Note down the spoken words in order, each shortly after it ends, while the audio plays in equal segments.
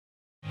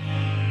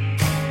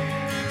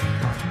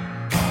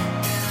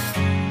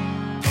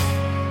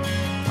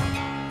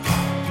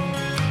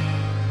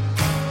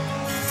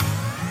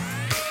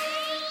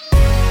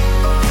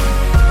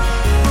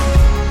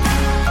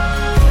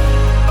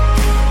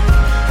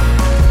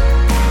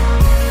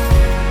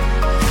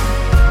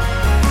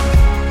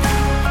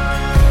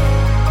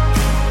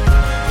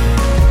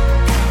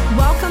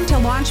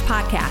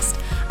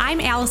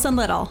Allison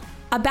Little,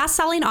 a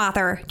best-selling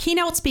author,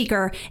 keynote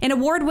speaker, and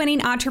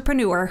award-winning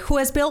entrepreneur who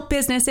has built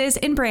businesses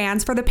and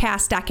brands for the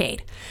past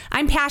decade.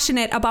 I'm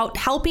passionate about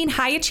helping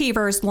high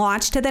achievers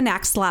launch to the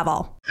next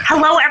level.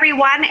 Hello,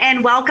 everyone,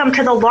 and welcome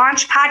to the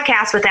Launch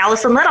Podcast with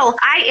Allison Little.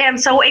 I am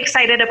so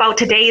excited about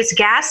today's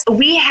guest.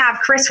 We have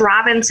Chris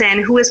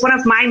Robinson, who is one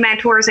of my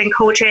mentors and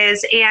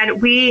coaches,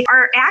 and we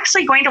are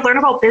actually going to learn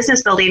about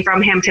business building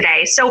from him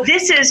today. So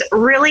this is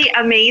really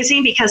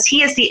amazing because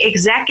he is the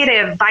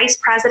Executive Vice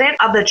President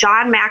of the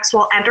John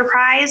Maxwell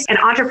Enterprise and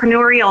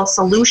Entrepreneurial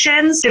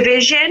Solutions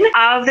Division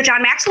of the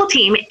John Maxwell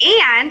team,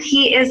 and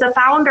he is the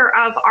founder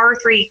of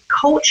R3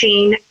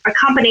 Coaching, a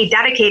company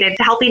dedicated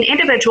to helping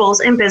individuals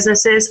and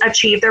businesses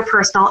achieve their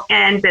personal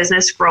and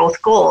business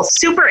growth goals.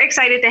 Super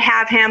excited to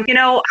have him. You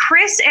know,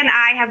 Chris and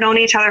I have known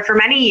each other for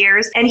many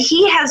years, and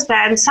he has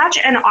been such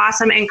an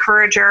awesome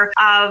encourager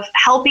of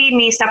helping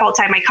me step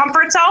outside my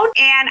comfort zone.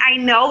 And I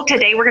know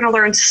today we're going to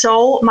learn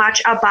so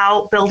much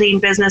about building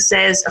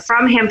businesses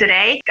from him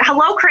today.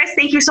 Hello, Chris.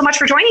 Thank you so much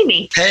for joining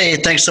me. Hey,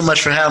 thanks so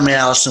much for having me,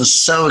 Allison.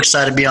 So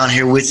excited to be on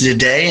here with you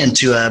today and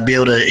to be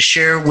able to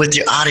share with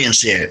your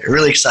audience here.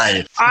 Really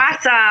excited.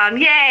 Awesome.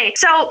 Yay.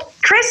 So,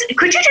 Chris,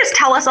 could you just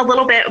tell us a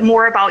little bit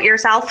more about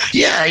yourself?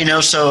 Yeah,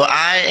 so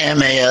I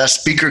am a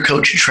speaker,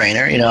 coach, and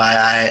trainer.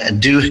 I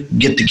do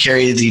get to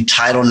carry the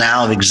title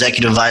now of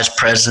Executive Vice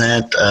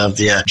President of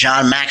the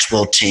John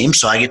Maxwell team.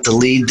 So I get to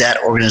lead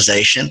that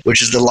organization,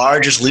 which is the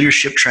largest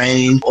leadership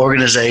training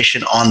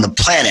organization on the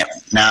planet.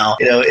 Now,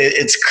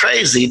 it's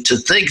crazy to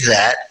think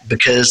that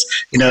because,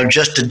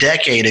 just a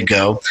decade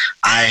ago,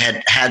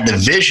 I had the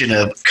vision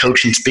of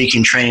coaching,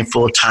 speaking, training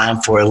full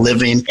time for a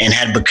living and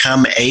had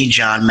become a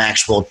John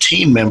Maxwell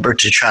team member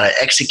to try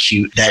to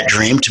execute that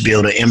dream, to be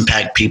able to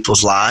impact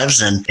people's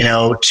lives and,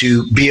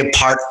 to be a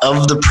part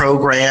of the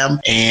program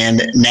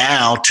and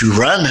now to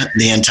run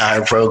the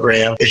entire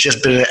program. It's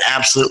just been an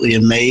absolutely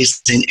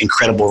amazing,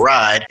 incredible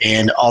ride.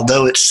 And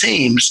although it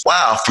seems,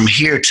 wow, from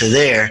here to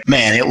there,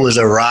 man, it was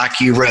a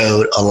rocky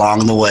road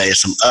along the way.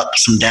 Some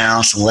ups, some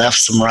downs, some left,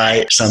 some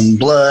right, some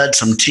blood,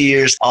 some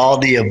tears, all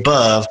the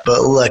above.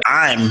 But look,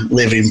 I'm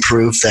living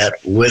proof that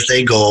with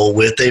a goal,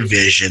 with a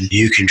vision,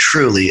 you can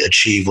truly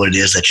achieve what it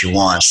is that you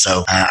want.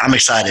 So I'm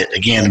excited,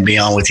 again, to be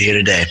on with you here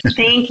today.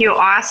 Thank you.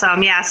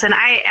 Awesome. Yes. And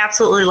I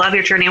absolutely love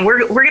your journey. And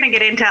we're going to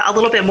get into a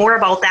little bit more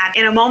about that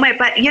in a moment.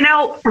 But,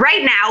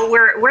 right now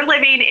we're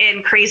living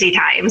in crazy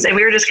times. And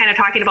we were just kind of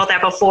talking about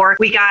that before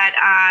we got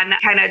on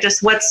kind of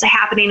just what's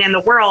happening in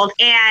the world.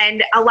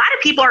 And a lot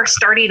of people are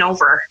starting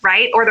over,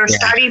 right? Or they're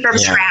starting from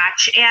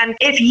scratch. And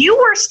if you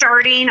were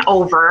starting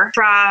over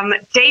from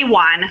day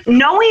one,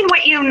 knowing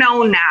what you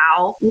know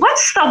now,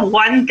 what's the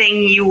one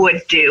thing you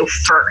would do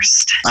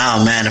first?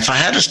 Oh, man, if I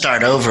had to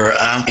start over,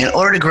 in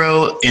order to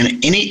grow in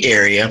any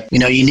area, you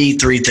need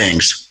three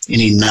things. You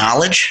need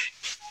knowledge,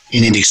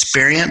 you need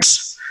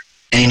experience,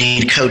 and you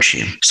need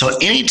coaching. So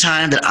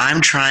anytime that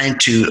I'm trying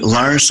to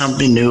learn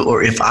something new,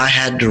 or if I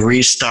had to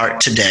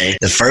restart today,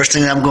 the first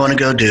thing I'm going to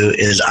go do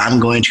is I'm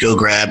going to go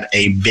grab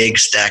a big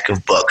stack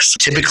of books.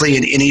 Typically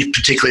in any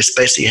particular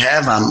space that you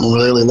have, I'm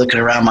literally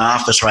looking around my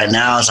office right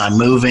now as I'm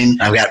moving.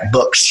 I've got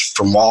books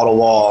from wall to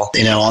wall,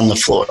 on the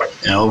floor,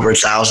 over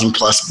 1,000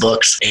 plus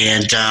books.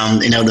 And,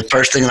 the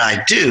first thing that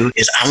I do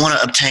is I want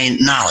to obtain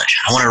knowledge.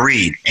 I want to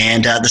read.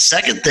 And the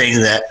second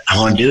thing that I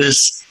want to do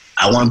is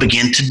I want to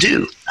begin to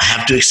do. I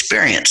have to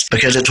experience,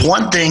 because it's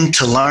one thing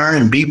to learn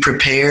and be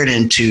prepared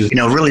and to,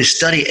 really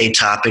study a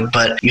topic,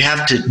 but you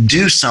have to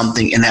do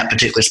something in that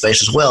particular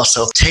space as well.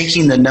 So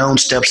taking the known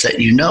steps that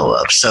you know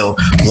of. So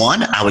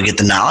one, I would get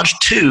the knowledge.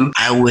 Two,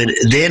 I would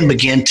then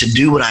begin to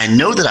do what I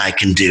know that I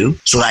can do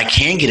so that I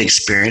can get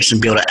experience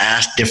and be able to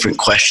ask different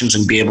questions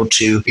and be able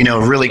to,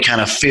 really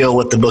kind of feel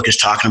what the book is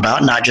talking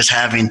about, not just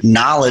having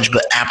knowledge,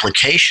 but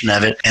application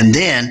of it. And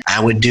then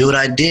I would do what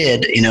I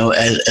did,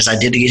 as I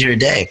did to get here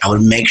today. I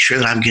would make sure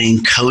that I'm getting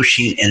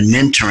coaching and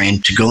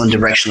mentoring to go in the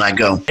direction I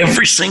go.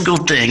 Every single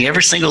thing,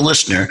 every single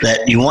listener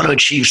that you want to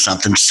achieve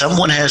something,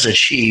 someone has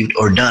achieved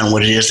or done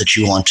what it is that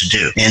you want to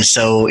do. And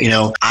so,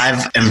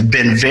 I've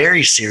been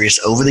very serious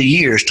over the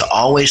years to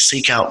always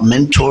seek out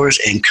mentors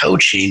and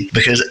coaching,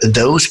 because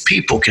those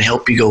people can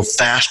help you go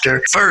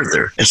faster,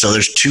 further. And so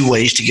there's two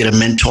ways to get a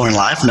mentor in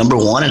life. Number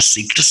one is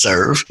seek to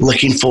serve,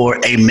 looking for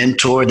a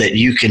mentor that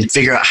you can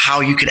figure out how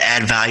you can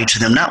add value to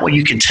them, not what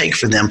you can take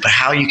from them, but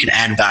how you can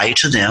add value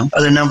to them.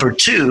 Or the number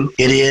two,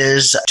 it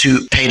is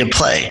to pay to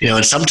play.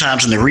 And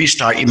sometimes in the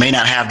restart, you may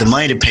not have the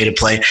money to pay to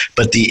play,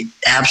 but the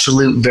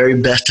absolute very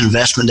best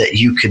investment that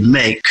you could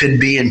make could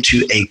be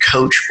into a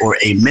coach or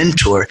a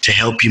mentor to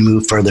help you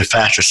move further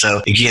faster.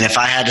 So again, if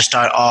I had to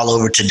start all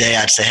over today,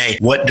 I'd say, hey,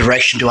 what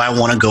direction do I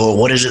want to go? Or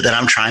what is it that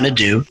I'm trying to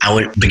do? I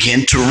would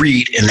begin to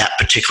read in that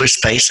particular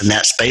space, in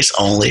that space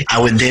only. I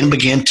would then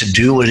begin to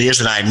do what it is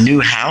that I knew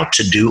how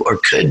to do or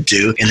could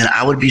do. And then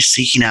I would be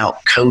seeking out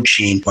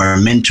coaching or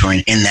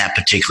mentoring in that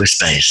particular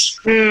space.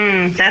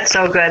 That's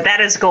so good. That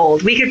is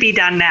gold. We could be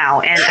done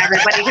now and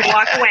everybody could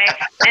walk away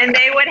and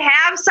they would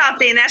have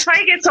something. That's why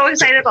I get so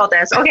excited about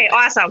this. Okay,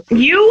 awesome.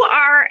 You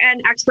are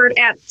an expert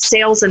at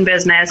sales and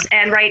business.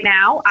 And right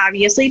now,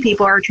 obviously,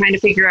 people are trying to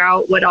figure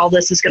out what all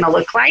this is going to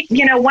look like.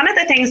 One of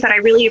the things that I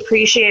really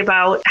appreciate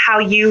about how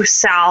you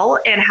sell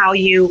and how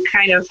you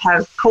kind of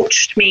have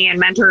coached me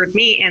and mentored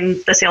me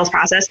in the sales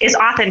process is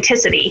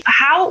authenticity.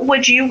 How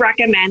would you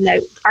recommend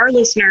that our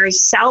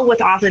listeners sell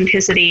with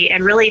authenticity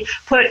and really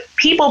put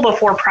people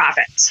before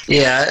profits?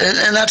 Yeah,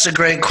 and that's a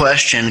great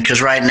question,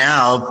 because right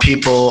now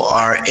people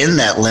are in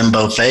that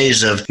limbo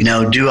phase of,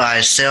 do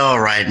I sell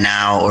right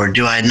now or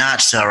do I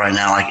not sell right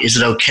now? Like, is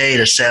it okay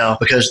to sell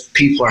because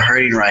people are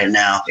hurting right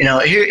now?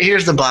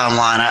 Here's the bottom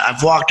line.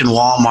 I've walked in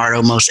Walmart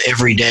almost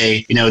every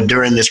day,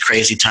 during this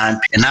crazy time.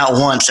 And not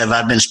once have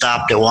I been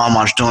stopped at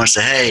Walmart's door and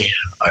said, hey,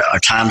 our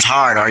time's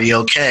hard. Are you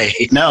okay?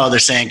 No, they're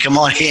saying, come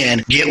on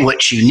in, get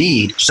what you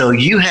need. So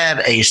you have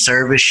a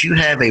service, you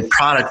have a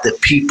product that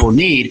people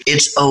need.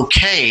 It's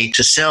okay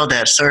to sell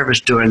that service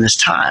during this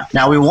time.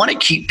 Now, we want to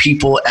keep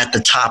people at the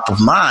top of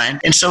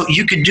mind. And so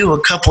you could do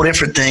a couple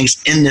different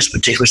things in this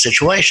particular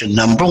situation.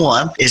 Number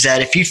one is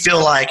that if you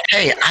feel like,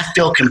 hey, I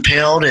feel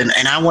compelled and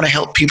I want to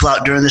help people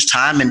out during this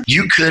time, and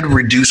you could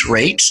reduce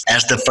rates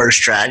as the first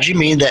strategy,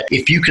 meaning that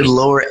if you could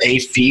lower a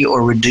fee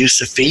or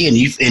reduce a fee and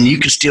you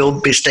could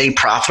still stay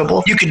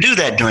profitable, you could do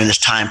that during this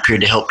time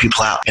period to help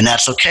people out, and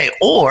that's okay.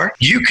 Or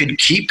you could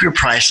keep your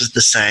prices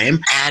the same,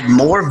 add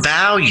more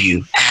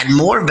value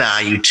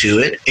to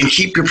it, and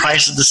keep your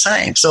prices the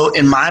same. So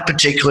in my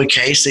particular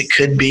case, it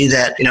could be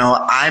that,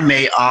 I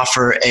may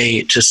offer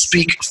to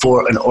speak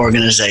for an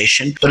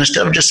organization, but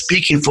instead of just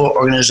speaking for an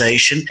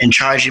organization and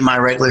charging my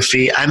regular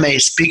fee, I may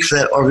speak for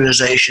that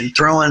organization,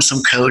 throw in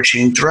some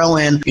coaching, throw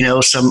in,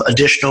 some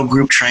additional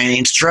group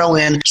trainings, throw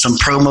in some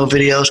promo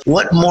videos.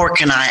 What more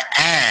can I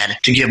add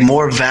to give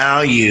more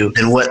value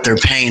than what they're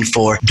paying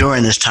for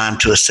during this time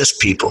to assist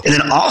people? And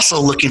then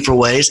also looking for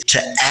ways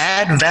to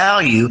add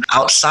value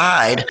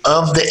outside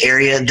of the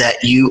area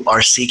that you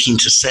are seeking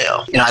to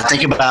sell. I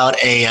think about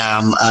a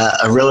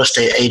real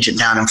estate agent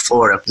down in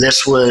Florida.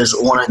 This was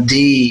one of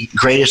the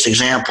greatest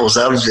examples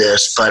of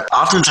this, but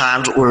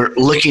oftentimes we're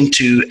looking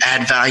to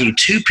add value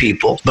to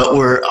people, but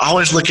we're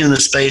always looking in the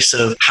space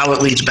of how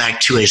it leads back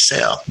to a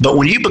sale. But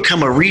when you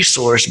become a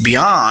resource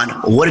beyond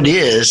what it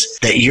is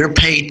that you're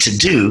paid to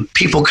do,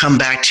 people come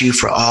back to you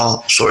for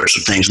all sorts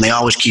of things, and they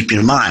always keep you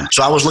in mind.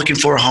 So I was looking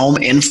for a home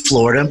in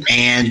Florida,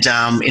 and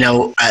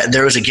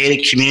there was a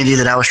gated community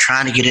that I was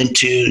trying to get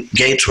into.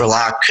 Gates were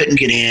locked, couldn't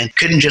get in,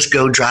 couldn't just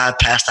go drive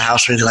past the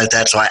house or anything like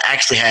that. So I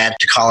actually had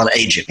to call an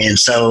agent. And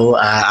so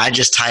I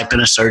just type in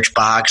a search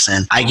box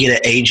and I get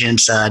an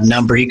agent's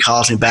number. He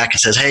calls me back and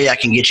says, hey, I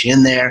can get you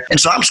in there. And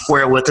so I'm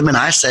square with him and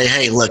I say,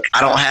 hey, look,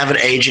 I don't have an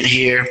agent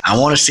here. I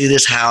want to see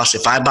this house.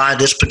 If I buy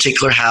this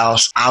particular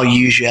house, I'll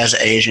use you as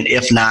an agent.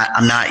 If not,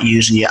 I'm not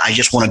using you. I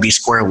just want to be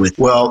square with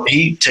you. Well,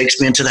 he takes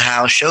me into the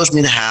house, shows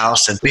me the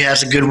house, and we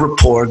have a good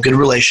rapport, good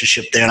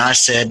relationship there. And I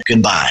said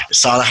goodbye.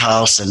 Saw the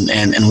house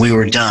and we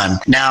were done.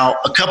 Now,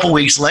 a couple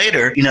weeks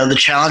later, the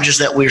challenges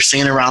that we're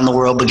seeing around the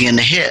world began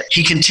to hit.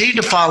 He continued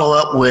to follow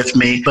up with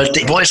me, but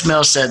the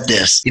voicemail said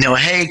this,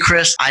 hey,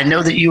 Chris, I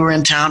know that you were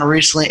in town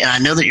recently and I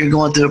know that you're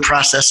going through a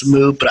process of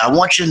move, but I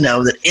want you to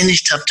know that in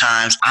these tough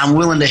times, I'm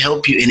willing to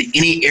help you in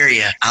any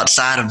area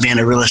outside of being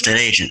a real estate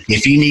agent.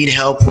 If you need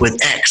help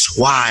with X,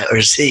 Y,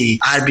 or Z,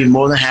 I'd be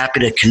more than happy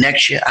to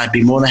connect you. I'd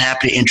be more than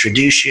happy to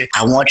introduce you.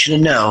 I want you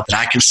to know that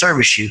I can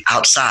service you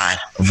outside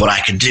of what I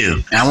could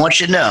do. And I want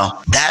you to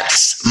know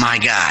that's my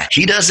guy.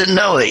 He doesn't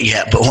know it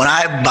yet, but when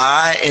I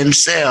buy and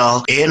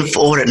sell in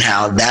Florida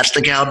now, that's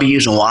the guy I'll be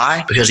using.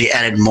 Why? Because he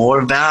added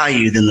more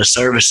value than the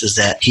services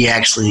that he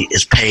actually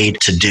is paid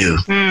to do.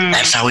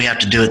 That's how we have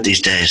to do it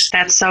these days.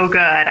 That's so good.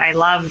 I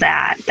love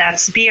that.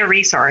 Be a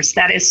resource.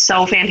 That is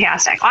so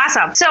fantastic.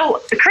 Awesome.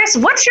 So, Chris,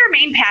 what's your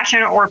main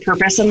passion or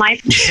purpose in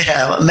life?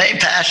 Yeah, my main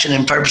passion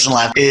and purpose in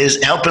life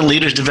is helping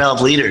leaders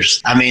develop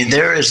leaders. I mean,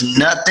 there is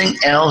nothing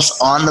else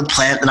on the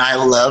planet that I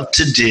love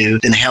to do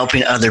than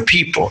helping other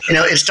people.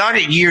 It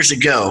started years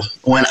ago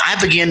when I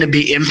began to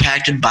be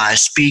impacted by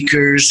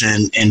speakers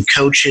and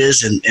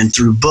coaches and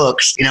through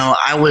books.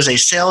 I was a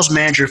sales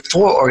manager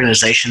for an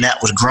organization that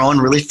was growing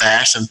really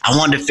fast, and I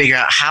wanted to figure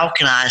out how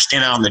can I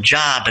stand out on the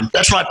job. And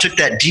that's when I took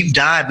that deep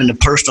dive into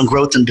personal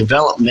growth and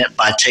development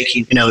by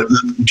taking,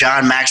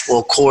 John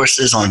Maxwell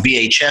courses on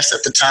VHS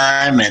at the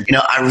time. And,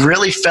 I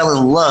really fell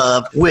in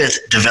love with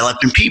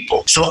developing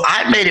people. So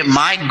I made it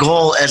my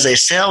goal as a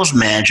sales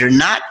manager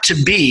not to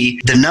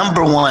be the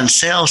number one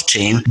sales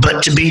team,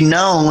 but to be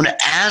known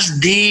as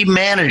the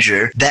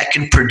manager that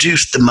can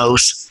produce the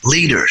most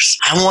leaders.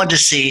 I wanted to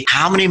see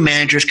how many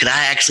managers could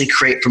I actually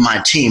create for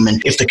my team.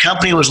 And if the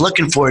company was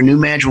looking for a new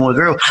manager when we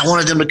grew, I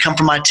wanted them to come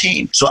from my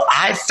team. So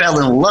I fell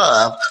in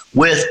love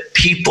with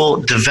people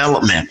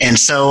development. And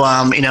so,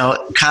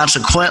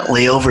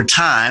 consequently, over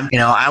time,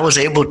 I was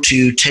able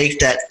to take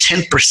that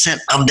 10%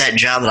 of that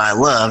job that I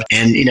loved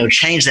and,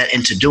 change that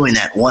into doing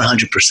that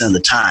 100% of the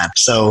time.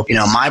 So,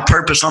 my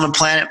purpose on the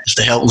planet is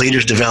to help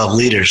leaders develop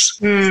leaders.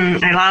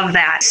 I love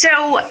that.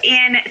 So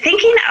in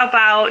thinking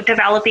about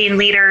developing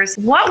leaders,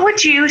 what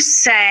would you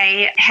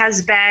say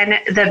has been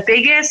the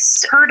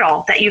biggest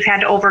hurdle that you've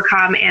had to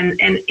overcome in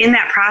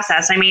that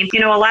process? I mean,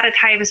 a lot of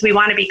times we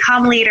want to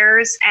become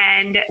leaders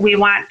and we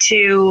want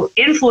to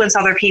influence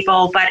other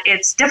people, but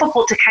it's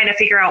difficult to kind of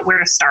figure out where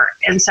to start.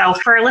 And so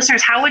for our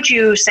listeners, how would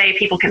you say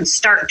people can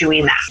start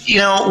doing that?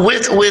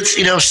 With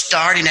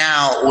starting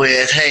out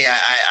with, hey,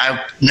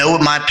 I know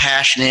what my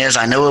passion is.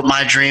 I know what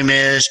my dream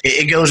is.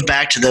 It goes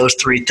back to those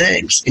three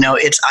things.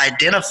 It's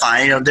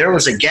identifying, there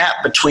was a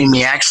gap between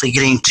me actually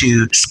getting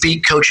to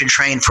speak, coach, and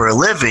train for a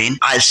living.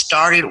 I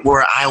started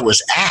where I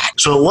was at.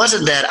 So it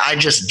wasn't that I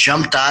just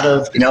jumped out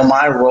of,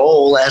 my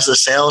role as a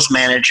sales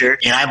manager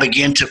and I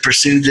began to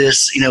pursue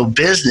this,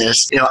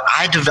 business.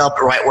 I developed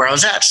it right where I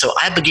was at. So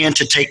I began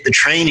to take the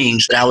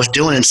trainings that I was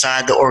doing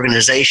inside the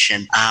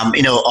organization, a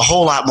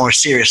whole lot more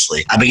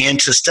seriously. I began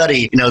to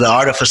study, the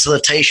art of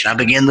facilitation. I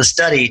began to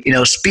study,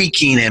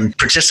 speaking and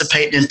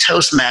participating in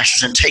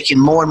Toastmasters and taking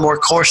more and more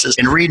courses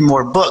and reading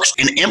more books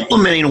and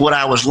implementing what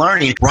I was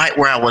learning right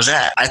where I was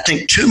at. I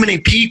think too many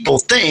people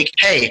think,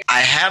 hey,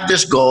 I have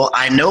this goal.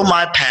 I know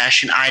my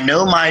passion. I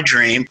know my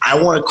dream.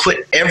 I want to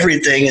quit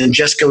everything and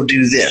just go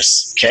do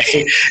this.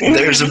 Okay.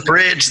 There's a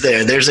bridge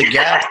there. There's a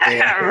gap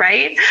there.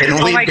 Right.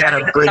 And we've got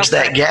to bridge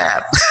that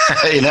gap.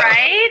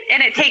 Right.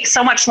 And it takes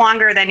so much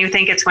longer than you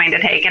think it's going to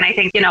take. And I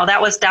think,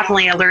 that was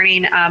definitely a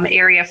learning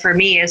area for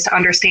me, is to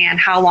understand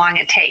how long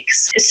it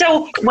takes.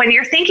 So when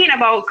you're thinking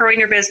about growing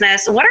your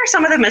business, what are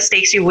some of the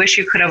mistakes you wish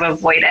you could have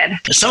avoided?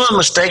 Some of the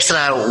mistakes that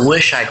I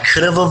wish I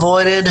could have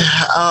avoided?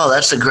 Oh,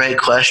 that's a great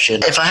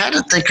question. If I had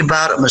to think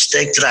about a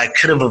mistake that I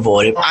could have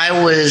avoided,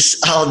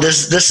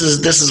 this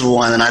is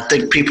one, and I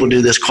think people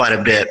do this quite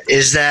a bit,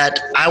 is that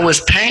I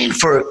was paying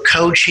for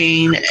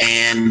coaching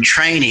and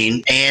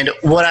training, and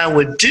what I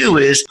would do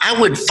is I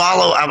would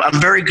follow, I'm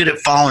very good at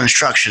following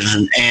instructions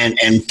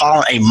and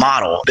following a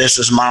model,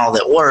 business model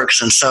that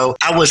works. And so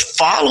I was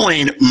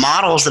following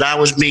models that I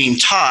was being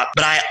taught,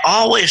 but I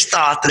always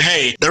thought that,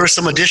 hey, there was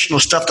some additional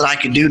stuff that I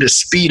could do to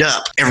speed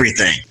up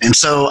everything. And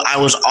so I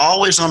was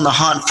always on the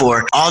hunt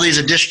for all these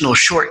additional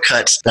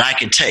shortcuts that I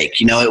could take.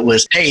 It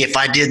was, hey, if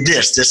I did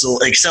this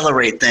will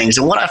accelerate things.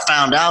 And what I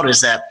found out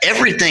is that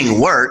everything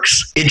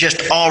works. It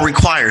just all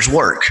requires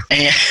work.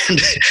 And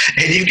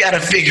you've got to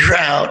figure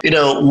out,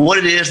 what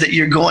it is that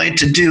you're going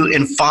to do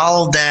and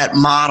follow that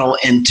model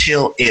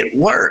until it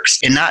works,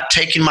 and not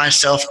taking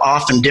myself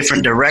off in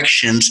different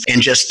directions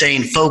and just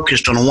staying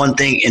focused on one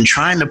thing and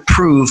trying to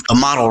prove a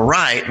model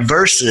right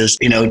versus,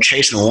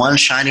 chasing one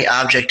shiny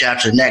object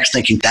after the next,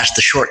 thinking that's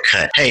the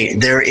shortcut. Hey,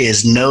 there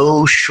is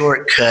no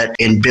shortcut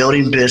in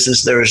building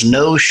business. There is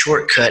no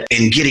shortcut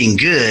in getting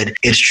good.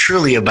 It's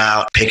truly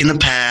about picking the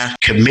path,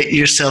 committing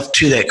yourself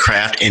to that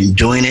craft, and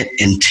doing it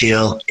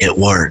until it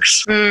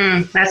works.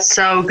 That's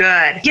so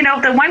good.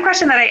 The one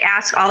question that I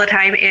ask all the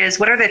time is,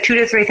 what are the 2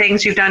 to 3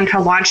 things you've done to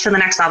launch to the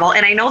next level?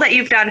 And I know that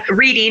you've done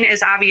reading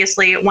is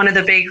obviously one of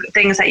the big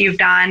things that you've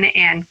done,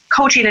 and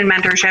coaching and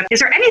mentorship. Is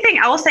there anything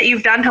else that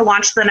you've done to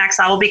launch to the next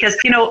level? Because,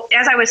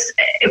 as I was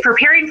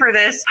preparing for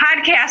this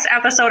podcast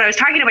episode, I was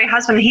talking to my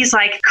husband, and he's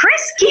like,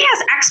 Chris, he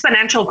has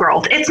exponential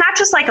growth. It's not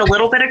just like a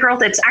little bit of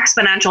growth, it's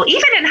exponential,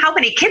 even in how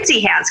many kids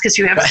he has, because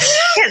you have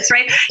kids,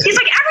 right? He's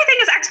like, everything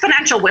is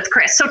exponential with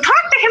Chris. So talk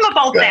to him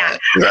about that.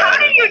 Right. How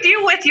do you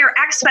deal with your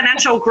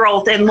exponential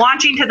growth and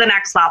launching to the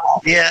next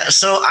level? Yeah,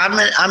 so I'm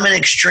an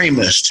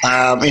extremist.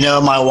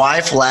 My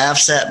wife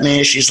laughs at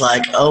me. She's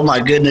like, oh my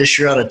goodness,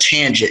 you're on a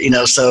tangent.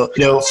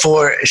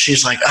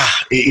 She's like,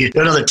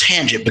 you're another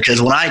tangent,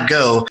 because when I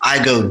go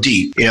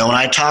deep. When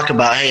I talk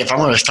about, hey, if I'm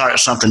going to start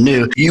something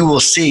new, you will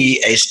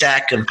see a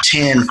stack of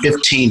 10,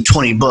 15,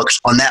 20 books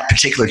on that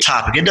particular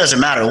topic. It doesn't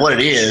matter what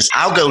it is.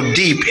 I'll go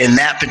deep in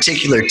that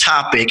particular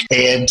topic,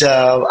 and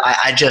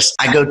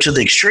I go to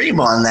the extreme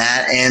on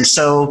that. And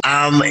so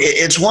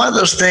it's one of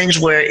those things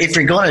where if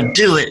you're going to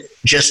do it,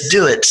 just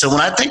do it. So when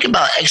I think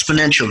about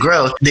exponential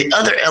growth, the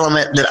other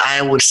element that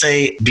I would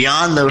say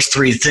beyond those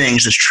 3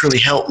 things that's truly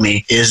helped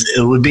me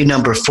would be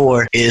number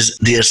 4, is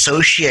the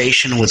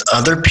association with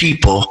other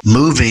people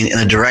moving in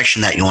the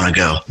direction that you want to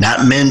go.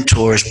 Not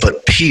mentors,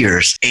 but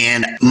peers.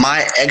 And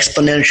my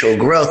exponential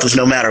growth is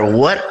no matter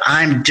what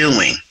I'm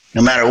doing,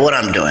 no matter what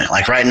I'm doing.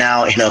 Like right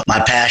now, my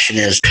passion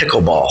is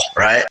pickleball,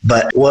 right?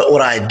 But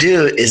what I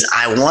do is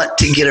I want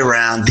to get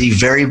around the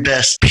very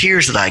best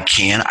peers that I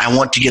can. I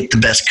want to get the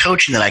best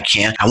coaching that I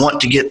can. I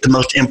want to get the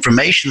most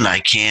information that I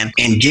can,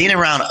 and getting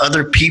around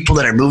other people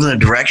that are moving in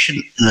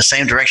the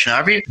same direction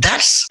of you.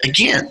 That's,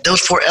 again,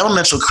 those 4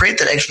 elements will create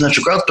that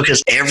exponential growth,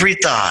 because every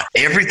thought,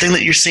 everything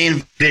that you're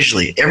seeing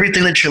visually,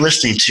 everything that you're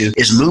listening to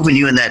is moving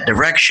you in that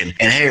direction.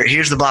 And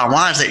here's the bottom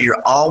line, is that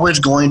you're always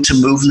going to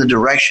move in the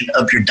direction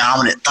of your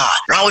dominant thought.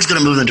 You're always going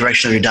to move in the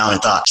direction of your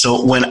dominant thought.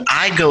 So when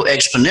I go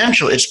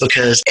exponential, it's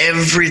because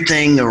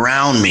everything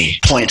around me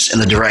points in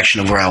the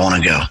direction of where I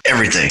want to go.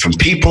 Everything from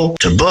people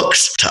to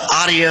books to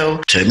audio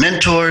to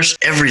mentors,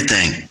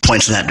 everything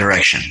points in that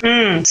direction.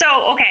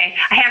 So, okay,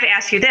 I have to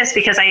ask you this,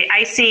 because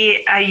I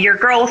see your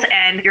growth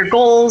and your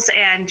goals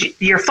and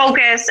your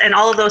focus and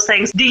all of those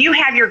things. Do you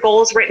have your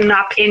goals written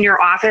up in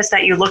your office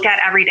that you look at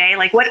every day?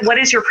 Like what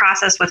is your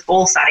process with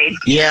goal setting?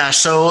 Yeah,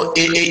 so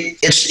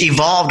it's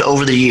evolved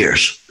over the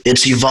years.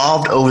 It's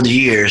evolved over the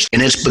years,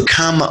 and it's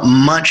become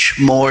much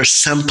more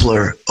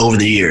simpler over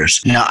the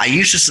years. Now, I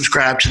used to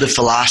subscribe to the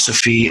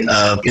philosophy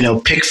of,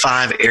 pick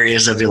 5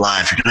 areas of your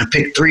life. You're going to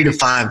pick 3 to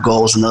 5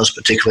 goals in those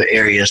particular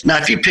areas. Now,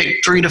 if you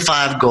pick 3 to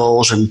 5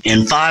 goals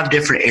in 5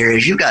 different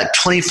areas, you've got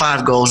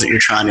 25 goals that you're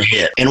trying to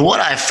hit. And what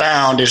I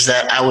found is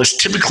that I was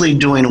typically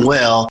doing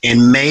well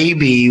in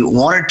maybe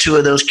 1 or 2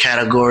 of those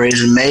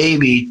categories, and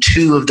maybe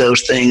 2 of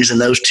those things in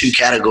those 2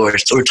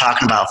 categories. So we're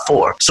talking about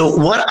 4. So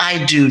what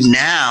I do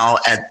now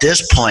at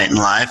this point in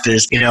life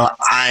is,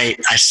 I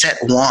set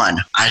 1.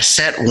 I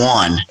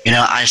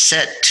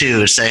set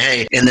 2, say,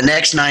 hey, in the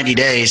next 90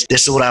 days,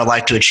 this is what I would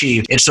like to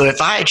achieve. And so if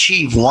I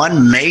achieve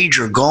 1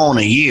 major goal in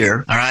a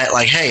year, all right,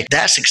 like, hey,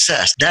 that's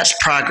success. That's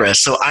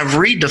progress. So I've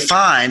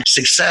redefined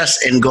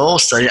success in goal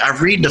study. I've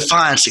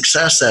redefined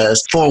success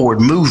as forward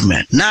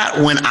movement,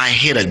 not when I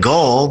hit a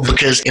goal,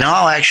 because in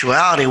all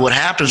actuality, what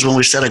happens when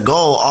we set a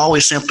goal, all we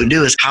simply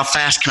do is how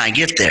fast can I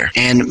get there?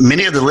 And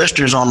many of the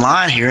listeners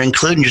online here,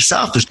 including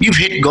yourself, is you've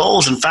hit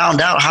goals and found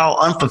out how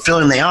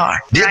unfulfilling they are.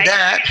 Did right.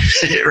 That,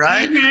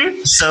 right?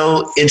 Mm-hmm.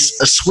 So it's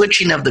a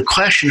switching of the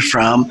question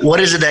from what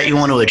is it that you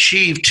want to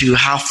achieve to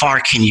how far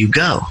can you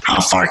go?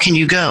 How far can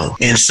you go?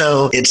 And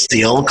so it's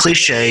the old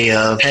cliche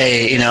of,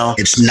 hey,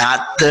 it's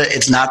not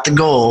the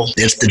goal,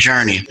 it's the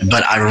journey.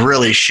 But I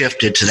really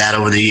shifted to that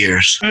over the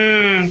years.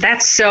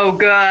 That's so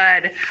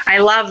good. I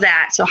love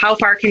that. So how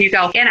far can you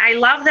go? And I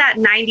love that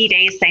 90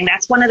 days thing.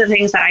 That's one of the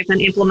things that I've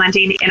been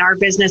implementing in our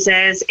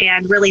businesses,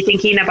 and really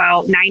thinking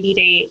about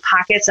 90-day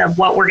pockets of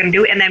what we're going to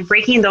do, and then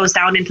breaking those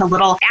down into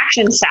little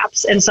action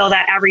steps. And so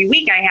that every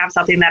week I have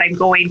something that I'm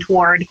going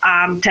toward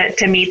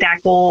to meet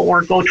that goal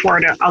or go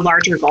toward a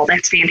larger goal.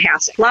 That's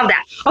fantastic. Love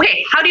that.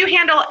 Okay. How do you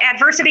handle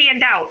adversity and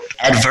doubt?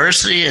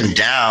 Adversity and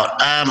doubt.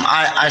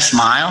 I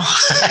smile.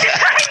 You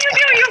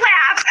do. You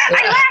laugh.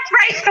 I laughed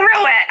right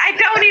through it. I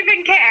don't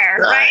even care.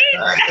 Right?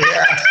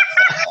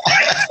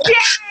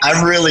 Yeah.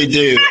 I really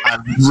do.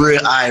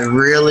 I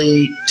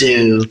really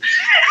do.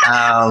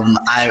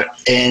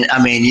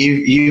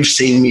 You've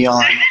seen me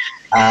on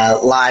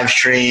live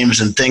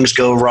streams, and things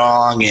go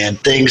wrong and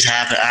things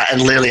happen.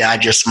 I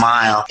just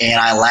smile and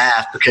I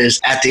laugh, because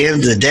at the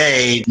end of the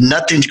day,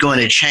 nothing's going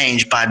to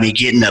change by me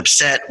getting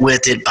upset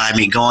with it, by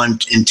me going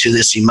into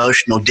this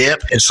emotional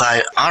dip. It's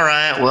like, all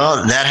right,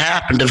 well, that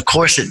happened. Of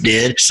course it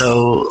did.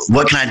 So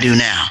what can I do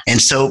now?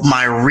 And so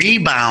my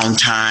rebound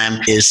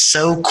time is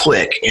so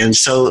quick. And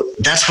so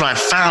that's what I've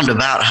found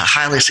about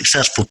highly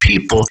successful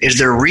people, is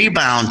their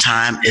rebound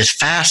time is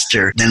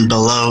faster than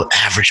below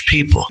average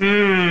people.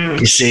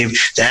 You see,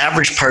 the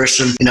average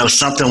person,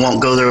 something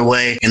won't go their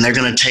way, and they're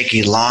going to take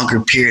a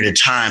longer period of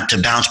time to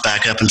bounce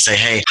back up and say,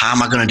 hey, how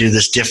am I going to do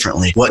this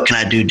differently? What can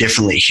I do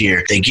differently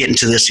here? They get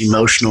into this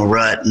emotional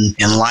rut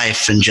in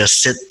life and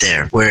just sit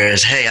there.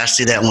 Whereas, hey, I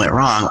see that went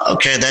wrong.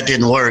 Okay, that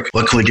didn't work.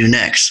 What can we do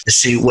next?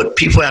 See, what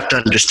people have to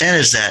understand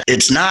is that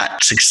it's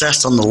not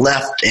success on the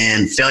left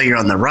and failure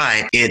on the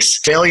right. It's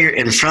failure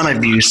in front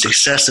of you.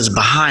 Success is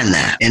behind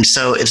that. And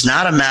so it's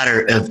not a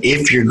matter of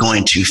if you're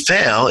going to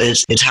fail.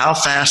 It's how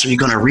fast are you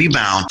going to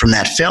rebound from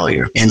that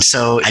failure. And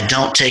so I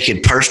don't take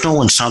it personal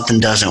when something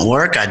doesn't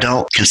work. I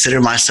don't consider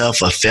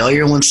myself a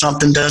failure when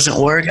something doesn't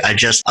work. I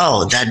just,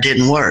 that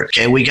didn't work.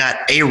 Okay, we got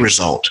a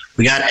result.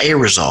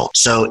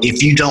 So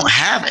if you don't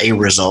have a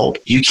result,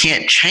 you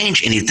can't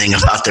change anything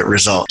about that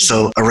result.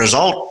 So a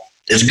result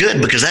is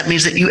good, because that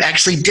means that you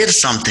actually did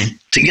something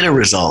to get a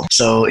result.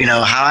 So,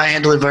 how I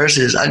handle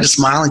adversity is I just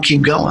smile and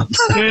keep going.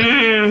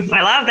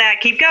 I love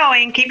that. Keep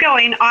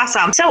going.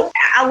 Awesome. So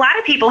a lot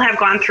of people have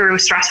gone through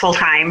stressful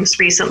times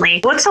recently.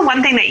 What's the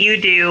one thing that you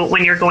do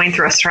when you're going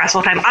through a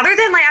stressful time, other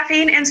than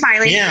laughing and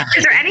smiling? Yeah.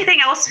 Is there anything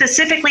else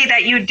specifically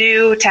that you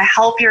do to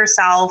help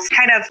yourself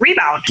kind of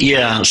rebound?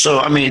 Yeah.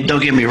 So,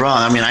 don't get me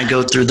wrong. I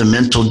go through the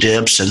mental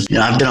dips, and,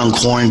 I've been on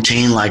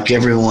quarantine like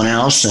everyone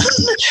else.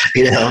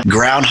 And,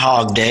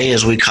 Groundhog Day,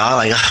 as we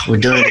call it, like, we're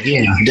doing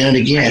it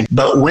again.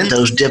 But when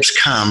those dips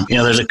come,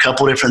 there's a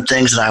couple different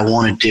things that I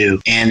want to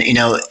do. And,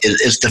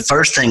 it's the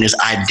first thing is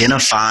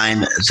identifying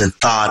the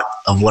thought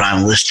of what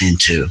I'm listening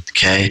to.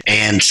 Okay.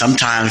 And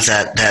sometimes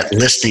that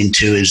listening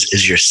to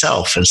is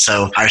yourself. And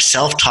so our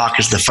self-talk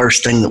is the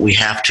first thing that we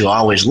have to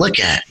always look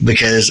at,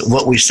 because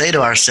what we say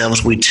to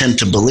ourselves, we tend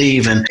to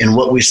believe, and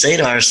what we say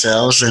to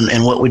ourselves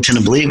and what we tend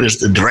to believe is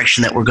the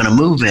direction that we're going to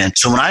move in.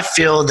 So when I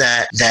feel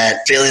that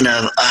feeling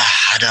of,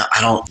 I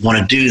don't want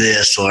to do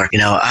this, or,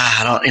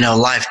 I don't,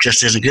 life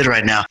just isn't good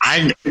right now.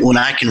 When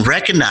I can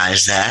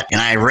recognize that, and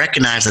I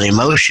recognize that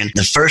emotion,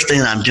 the first thing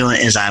that I'm doing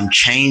is I'm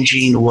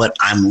changing what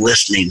I'm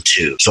listening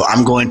to. So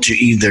I'm going to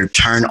either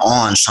turn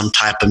on some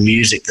type of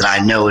music that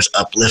I know is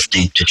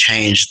uplifting to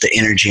change the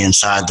energy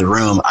inside the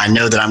room. I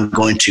know that I'm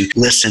going to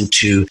listen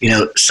to,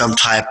 some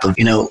type of,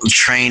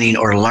 training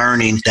or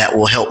learning that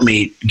will help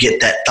me get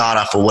that thought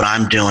off of what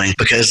I'm doing.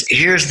 Because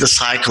here's the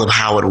cycle of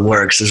how it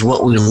works is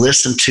what we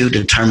listen to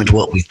determines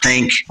what we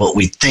think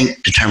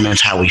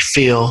determines how we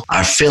feel,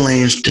 our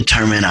feelings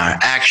determine our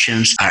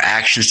actions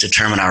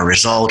determine our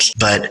results,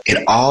 but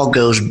it all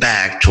goes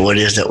back to what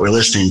it is that we're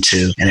listening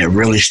to. And it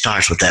really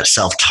starts with that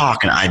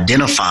self-talk and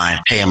identifying,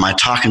 hey, am I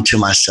talking to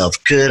myself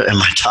good? Am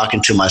I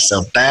talking to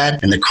myself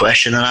bad? And the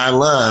question that I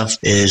love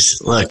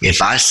is, look,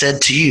 if I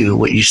said to you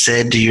what you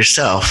said to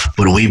yourself,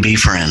 would we be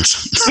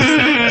friends?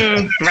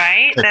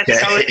 Right? That's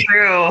so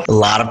true. A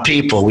lot of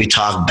people, we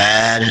talk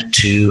bad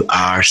to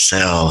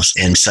ourselves.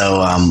 And so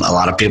a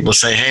lot of people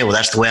say, hey, well,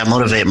 that's the way I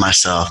motivate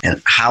myself.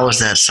 And how is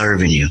that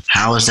serving you?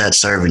 How is that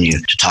serving you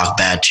to talk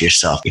bad to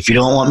yourself? If you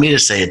don't want me to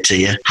say it to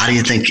you, how do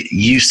you think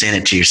you saying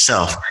it to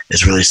yourself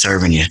is really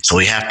serving you? So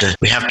we have to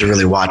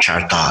really watch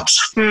our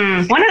thoughts.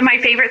 One of my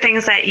favorite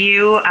things that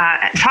you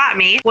taught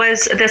me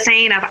was the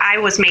saying of, I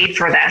was made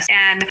for this.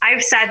 And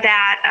I've said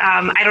that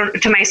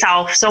to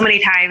myself so many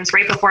times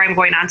right before I'm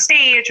going on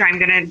stage, or I'm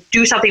going to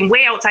do something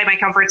way outside my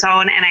comfort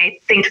zone. And I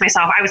think to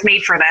myself, I was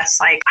made for this.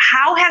 Like,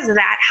 how has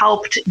that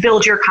helped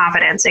build your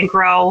confidence and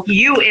grow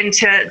you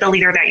into the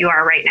leader that you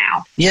are right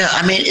now? Yeah,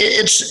 I mean,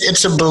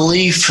 it's a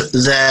belief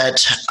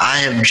that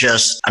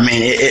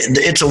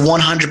it's a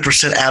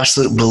 100%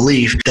 absolute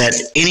belief that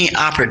any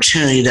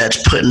opportunity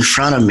that's put in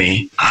front of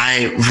me,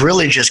 I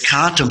really just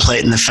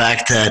contemplate in the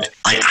fact that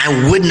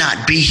I would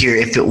not be here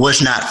if it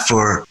was not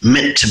for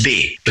meant to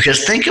be.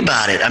 Because think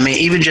about it. I mean,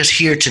 even just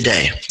here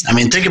today,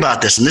 think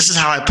about this. And this is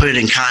how I put it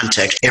in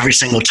context every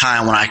single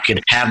time when I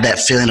could have that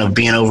feeling of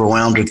being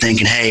overwhelmed or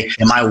thinking, hey,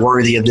 am I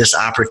worthy of this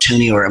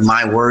opportunity, or am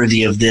I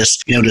worthy of this,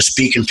 to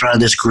speak in front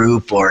of this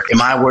group, or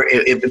am I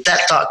if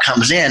that thought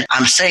comes in,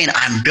 I'm saying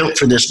I'm built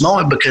for this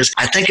moment, because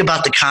I think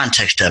about the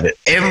context of it.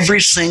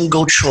 Every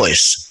single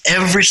choice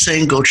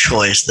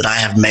that I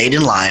have made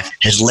in life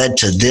has led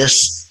to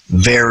this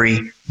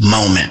very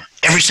moment.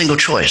 Every single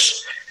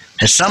choice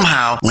has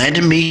somehow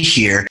landed me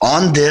here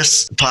on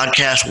this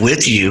podcast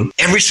with you.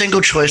 Every single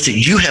choice that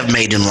you have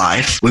made in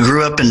life, we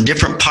grew up in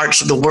different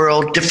parts of the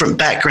world, different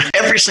backgrounds.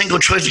 Every single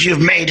choice that you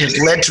have made has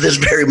led to this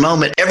very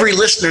moment. Every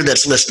listener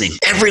that's listening,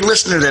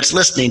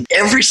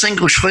 every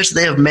single choice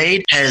they have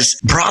made has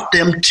brought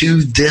them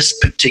to this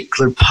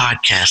particular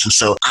podcast. And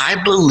so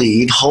I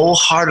believe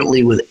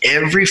wholeheartedly with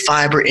every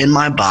fiber in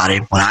my body,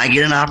 when I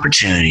get an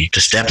opportunity to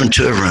step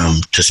into a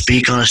room, to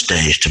speak on a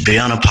stage, to be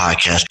on a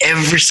podcast,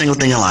 every single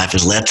thing in life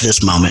has led to this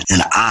moment,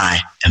 and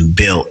I am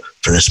built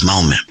for this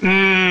moment.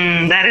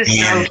 That is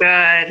so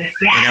good.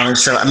 Yeah.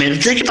 So,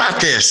 think about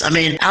this.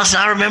 Allison,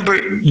 I remember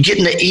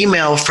getting an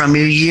email from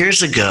you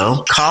years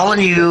ago,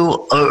 calling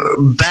you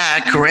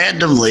back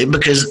randomly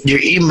because your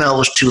email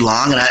was too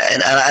long, and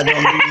I don't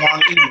need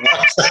long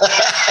emails.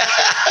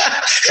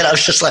 And I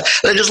was just like,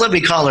 just let me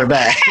call her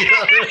back.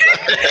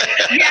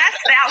 Yes,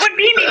 that would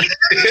be me.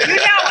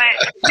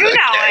 You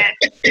know it.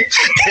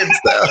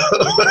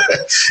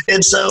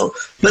 And so,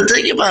 but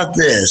think about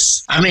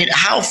this.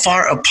 How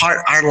far apart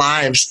our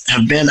lives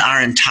have been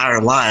our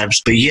entire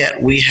lives, but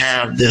yet we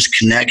have this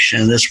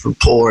connection, this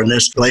rapport, and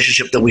this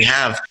relationship that we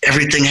have.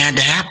 Everything had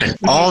to happen.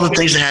 All the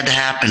things that had to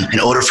happen in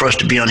order for us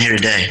to be on here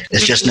today.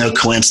 It's just no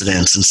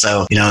coincidence. And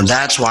so,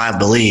 that's why I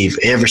believe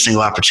every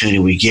single opportunity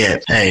we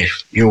get, hey,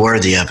 you're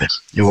worthy of it.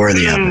 You're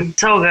worthy of it.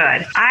 So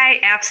good. I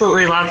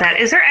absolutely love that.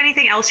 Is there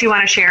anything else you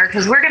want to share?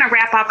 Because we're going to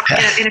wrap up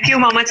in a few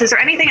moments. Is there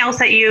anything else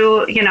that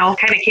you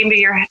kind of came to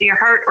your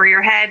heart or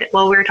your head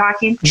while we were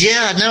talking?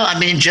 Yeah, no,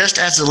 just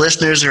as the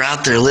listeners are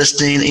out there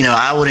listening,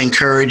 I would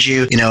encourage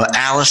you,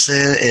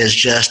 Allison is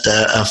just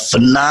a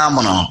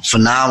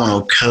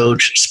phenomenal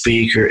coach,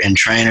 speaker, and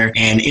trainer.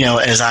 And,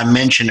 as I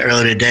mentioned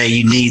earlier today,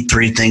 you need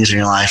three things in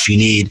your life. You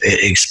need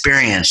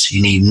experience,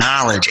 you need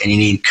knowledge, and you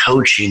need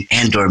coaching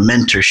and or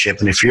mentorship.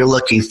 And if you're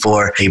looking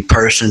for a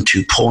person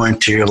to pour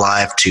into your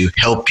life to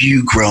help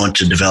you grow and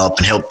to develop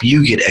and help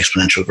you get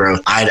exponential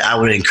growth, I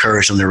would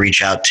encourage them to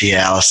reach out to you,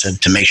 Allison,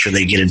 to make sure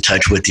they get in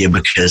touch with you,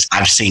 because I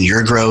I've seen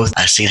your growth.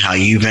 I've seen how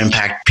you've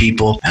impacted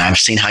people, and I've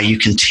seen how you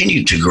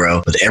continue to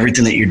grow with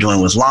everything that you're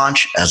doing with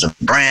Launch as a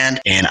brand.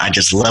 And I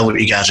just love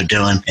what you guys are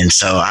doing. And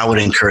so I would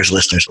encourage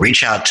listeners,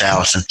 reach out to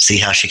Allison, see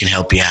how she can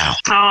help you out.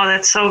 Oh,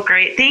 that's so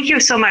great. Thank you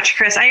so much,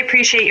 Chris. I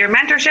appreciate your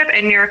mentorship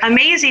and your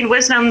amazing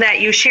wisdom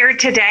that you shared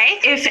today.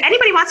 If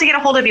anybody wants to get a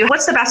hold of you,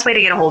 what's the best way to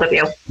get a hold of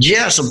you?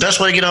 Yeah, so best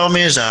way to get a hold of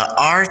me is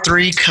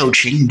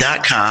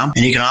r3coaching.com.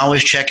 And you can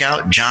always check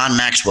out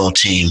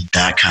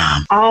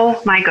johnmaxwellteam.com.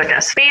 Oh my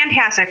goodness.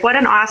 Fantastic. What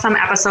an awesome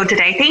episode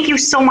today. Thank you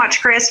so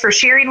much, Chris, for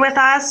sharing with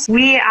us.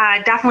 We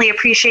definitely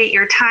appreciate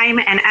your time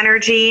and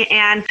energy.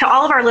 And to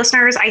all of our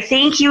listeners, I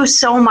thank you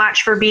so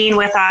much for being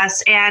with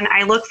us. And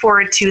I look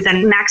forward to the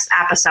next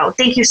episode.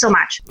 Thank you so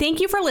much. Thank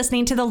you for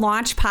listening to the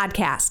Launch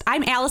Podcast.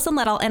 I'm Allison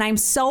Little, and I'm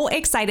so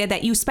excited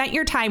that you spent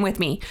your time with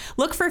me.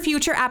 Look for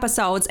future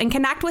episodes and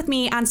connect with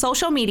me on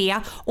social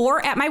media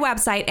or at my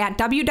website at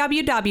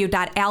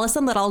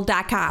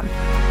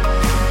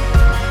www.allisonlittle.com.